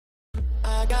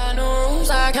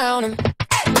I count 'em.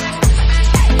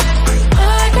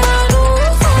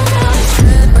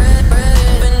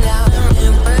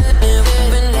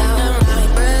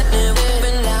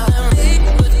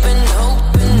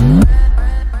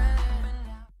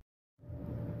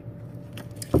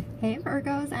 Hey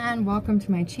Virgos, and welcome to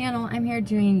my channel. I'm here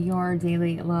doing your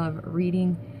daily love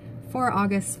reading for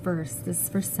August 1st. This is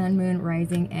for Sun, Moon,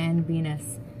 Rising, and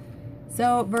Venus.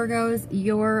 So Virgos,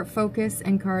 your focus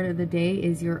and card of the day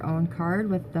is your own card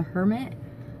with the Hermit.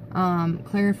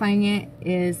 Clarifying it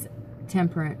is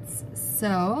Temperance.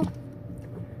 So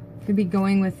could be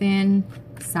going within,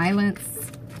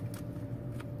 silence,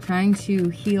 trying to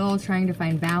heal, trying to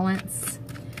find balance.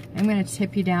 I'm going to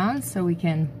tip you down so we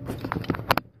can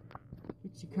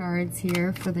cards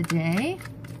here for the day.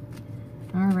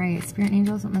 All right, Spirit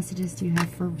Angels, what messages do you have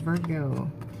for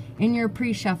Virgo? In your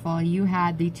pre-shuffle, you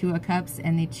had the Two of Cups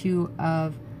and the Two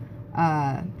of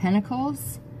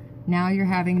Pentacles. Now you're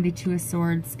having the Two of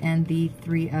Swords and the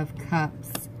Three of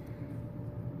Cups.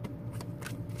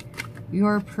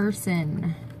 Your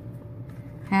person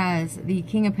has the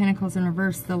King of Pentacles in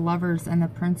reverse, the Lovers, and the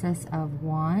Princess of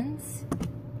Wands.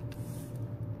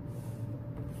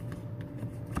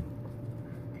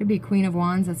 Could be Queen of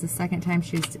Wands. That's the second time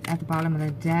she's at the bottom of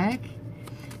the deck.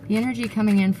 The energy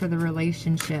coming in for the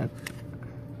relationship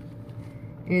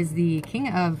is the King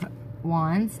of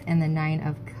Wands and the Nine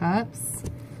of Cups.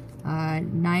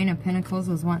 Nine of Pentacles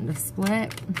was wanting to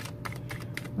split.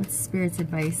 What's Spirit's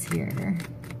advice here?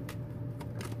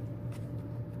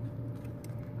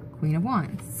 Queen of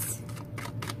Wands.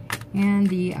 And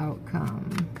the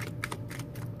outcome.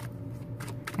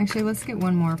 Actually, let's get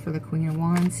one more for the Queen of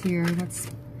Wands here. Let's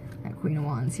Queen of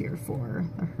Wands here for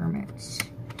the Hermit.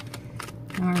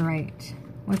 All right.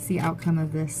 What's the outcome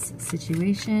of this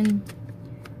situation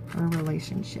or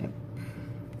relationship?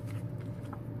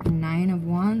 Nine of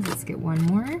Wands. Let's get one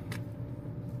more.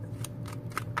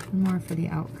 One more for the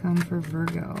outcome for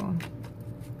Virgo.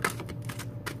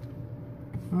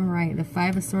 All right. The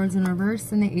Five of Swords in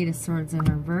reverse and the Eight of Swords in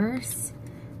reverse.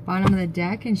 Bottom of the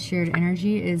deck in shared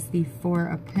energy is the Four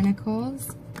of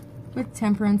Pentacles with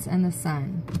Temperance and the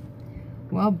Sun.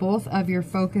 Well, both of your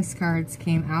focus cards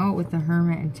came out with the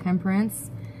Hermit and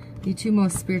Temperance. The two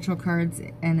most spiritual cards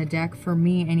in the deck for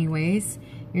me anyways.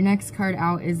 Your next card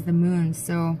out is the Moon.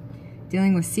 So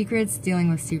dealing with secrets, dealing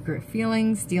with secret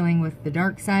feelings, dealing with the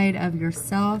dark side of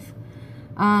yourself.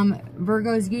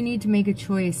 Virgos, you need to make a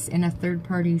choice in a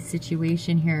third-party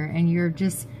situation here, and you're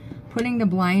just putting the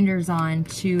blinders on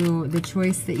to the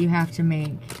choice that you have to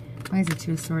make. Why is it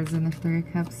Two of Swords and the Three of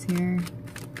Cups here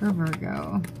for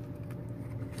Virgo?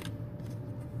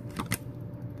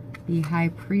 The High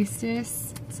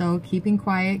Priestess. So keeping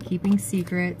quiet, keeping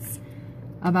secrets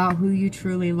about who you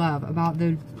truly love, about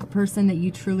the person that you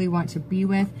truly want to be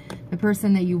with, the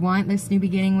person that you want this new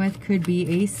beginning with could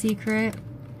be a secret.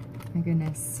 My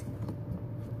goodness.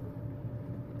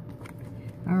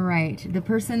 All right, the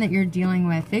person that you're dealing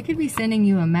with, they could be sending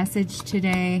you a message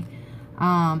today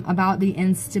about the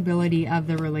instability of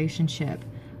the relationship,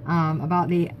 about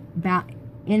the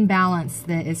imbalance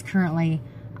that is currently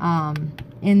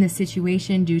in the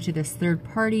situation due to this third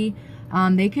party.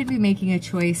 They could be making a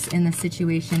choice in the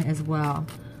situation as well.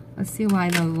 Let's see why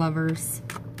the Lovers.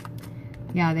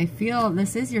 Yeah, they feel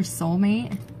this is your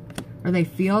soulmate, or they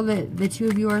feel that the two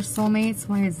of you are soulmates.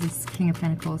 Why is this King of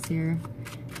Pentacles here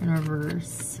in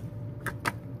reverse?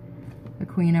 The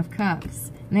Queen of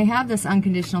Cups. And they have this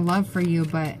unconditional love for you,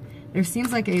 but there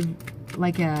seems like a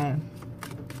I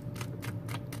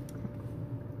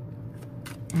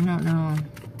don't know.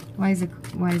 Why is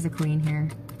the Queen here?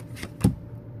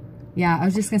 Yeah, I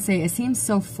was just gonna say, it seems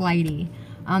so flighty.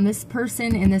 This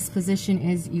person in this position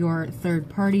is your third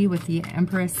party with the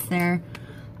Empress there.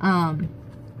 But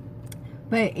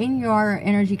in your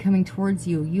energy coming towards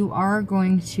you, you are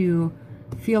going to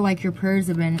feel like your prayers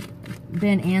have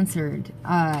been answered.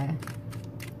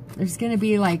 There's going to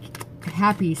be like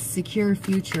happy, secure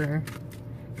future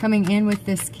coming in with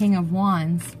this King of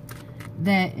Wands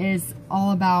that is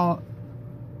all about,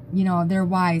 you know, they're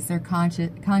wise, they're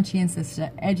conscientious,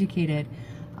 educated,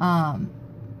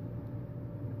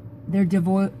 they're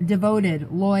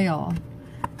devoted, loyal.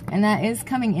 And that is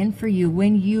coming in for you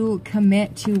when you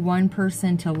commit to one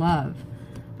person to love.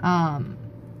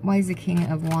 Why is the King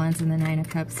of Wands and the Nine of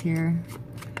Cups here?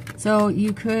 So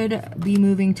you could be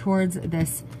moving towards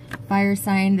this fire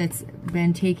sign that's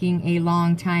been taking a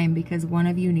long time because one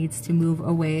of you needs to move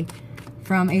away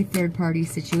from a third-party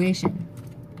situation.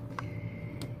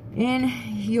 In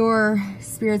your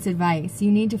Spirit's advice,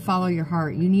 you need to follow your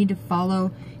heart. You need to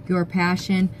follow your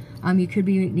passion. You could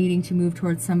be needing to move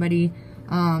towards somebody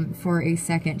for a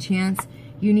second chance.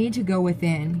 you need to go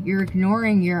within. You're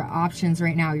ignoring your options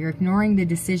right now. You're ignoring the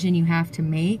decision you have to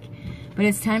make. But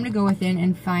it's time to go within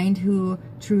and find who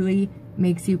truly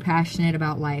makes you passionate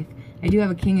about life. I do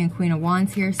have a King and Queen of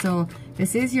Wands here, so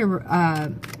this is your,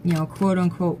 you know,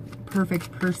 quote-unquote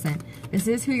perfect person. This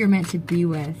is who you're meant to be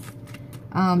with.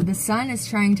 The Sun is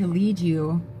trying to lead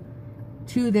you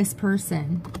to this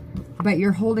person, but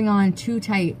you're holding on too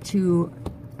tight to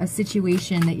a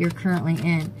situation that you're currently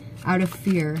in out of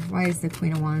fear. Why is the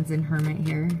Queen of Wands and Hermit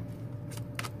here?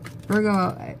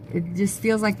 Virgo, it just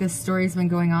feels like this story's been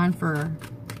going on for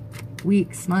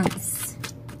weeks, months.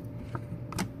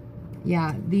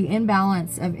 Yeah, the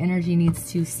imbalance of energy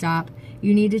needs to stop.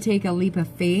 You need to take a leap of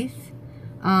faith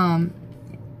and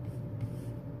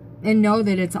know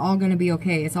that it's all going to be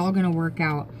okay. It's all going to work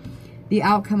out. The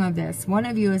outcome of this, one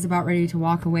of you is about ready to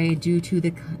walk away due to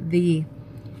the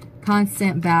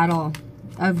constant battle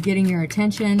of getting your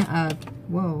attention, of,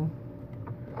 whoa.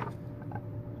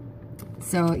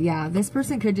 So, yeah, this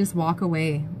person could just walk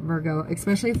away, Virgo,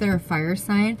 especially if they're a fire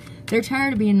sign. They're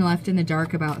tired of being left in the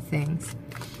dark about things.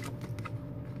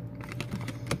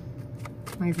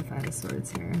 Why is the Five of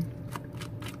Swords here?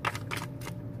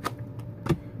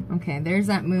 Okay, there's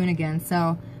that Moon again.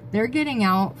 So, they're getting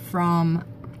out from...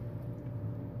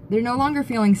 They're no longer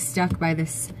feeling stuck by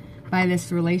this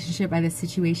relationship, by this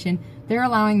situation. They're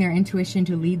allowing their intuition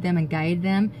to lead them and guide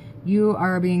them. You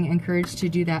are being encouraged to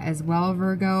do that as well,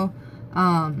 Virgo.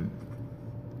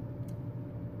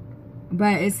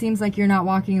 But it seems like you're not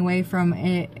walking away from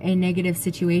a negative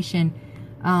situation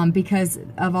because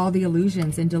of all the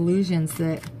illusions and delusions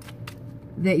that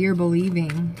you're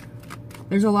believing.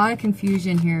 There's a lot of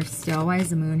confusion here still. Why is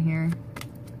the Moon here?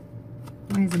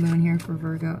 Why is the Moon here for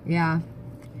Virgo? Yeah.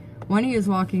 One of you is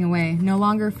walking away, no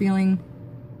longer feeling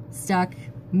stuck,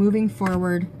 moving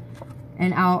forward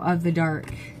and out of the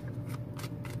dark.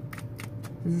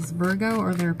 Is this Virgo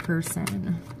or their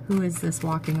person? Who is this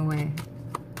walking away?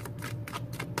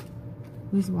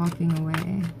 Who's walking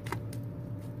away?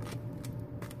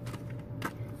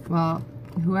 Well,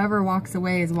 whoever walks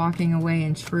away is walking away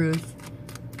in truth.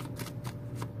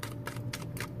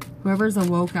 Whoever's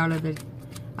awoke out of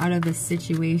the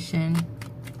situation.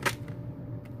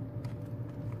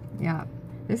 Yeah,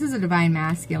 this is a divine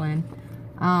masculine.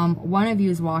 One of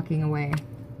you is walking away.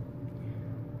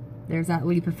 There's that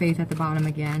leap of faith at the bottom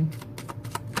again.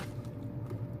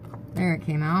 There it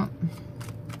came out.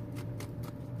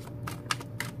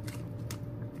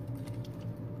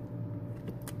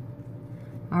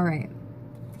 All right,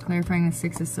 clarifying the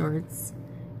Six of Swords.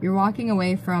 You're walking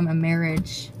away from a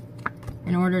marriage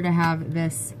in order to have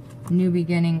this new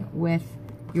beginning with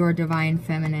your divine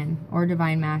feminine or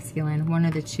divine masculine, one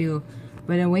of the two.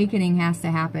 But awakening has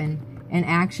to happen and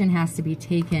action has to be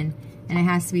taken, and it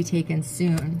has to be taken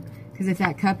soon. Because if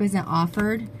that cup isn't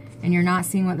offered and you're not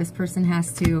seeing what this person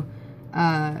has to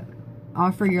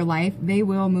offer your life, they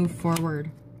will move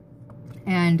forward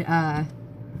and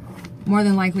more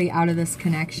than likely out of this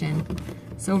connection.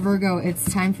 So Virgo,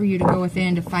 it's time for you to go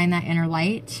within to find that inner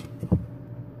light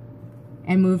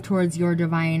and move towards your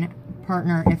divine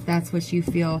partner if that's what you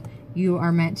feel you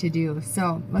are meant to do.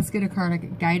 So let's get a card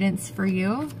of guidance for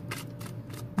you.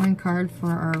 One card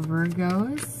for our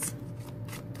Virgos.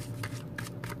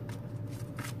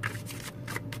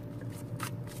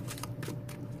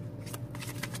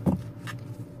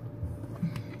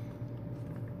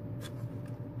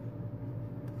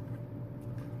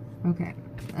 Okay,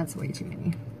 that's way too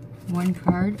many. One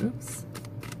card, oops.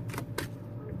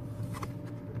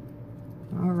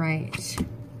 All right.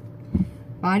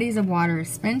 Bodies of water.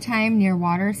 Spend time near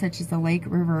water such as the lake,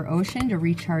 river, or ocean to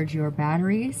recharge your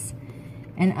batteries.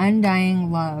 And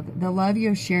undying love. The love you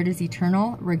have shared is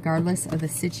eternal regardless of the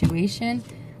situation.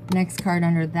 Next card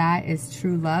under that is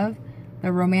true love.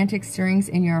 The romantic stirrings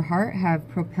in your heart have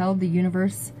propelled the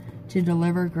universe to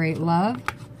deliver great love.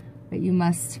 But you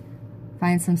must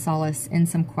find some solace in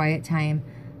some quiet time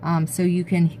so you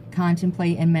can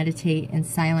contemplate and meditate in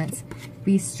silence.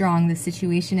 Be strong. The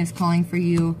situation is calling for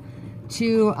you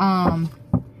to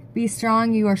be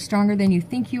strong. You are stronger than you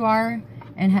think you are,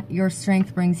 and your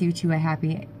strength brings you to a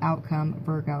happy outcome,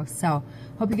 Virgo. So,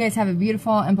 hope you guys have a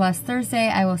beautiful and blessed Thursday.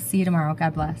 I will see you tomorrow.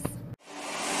 God bless.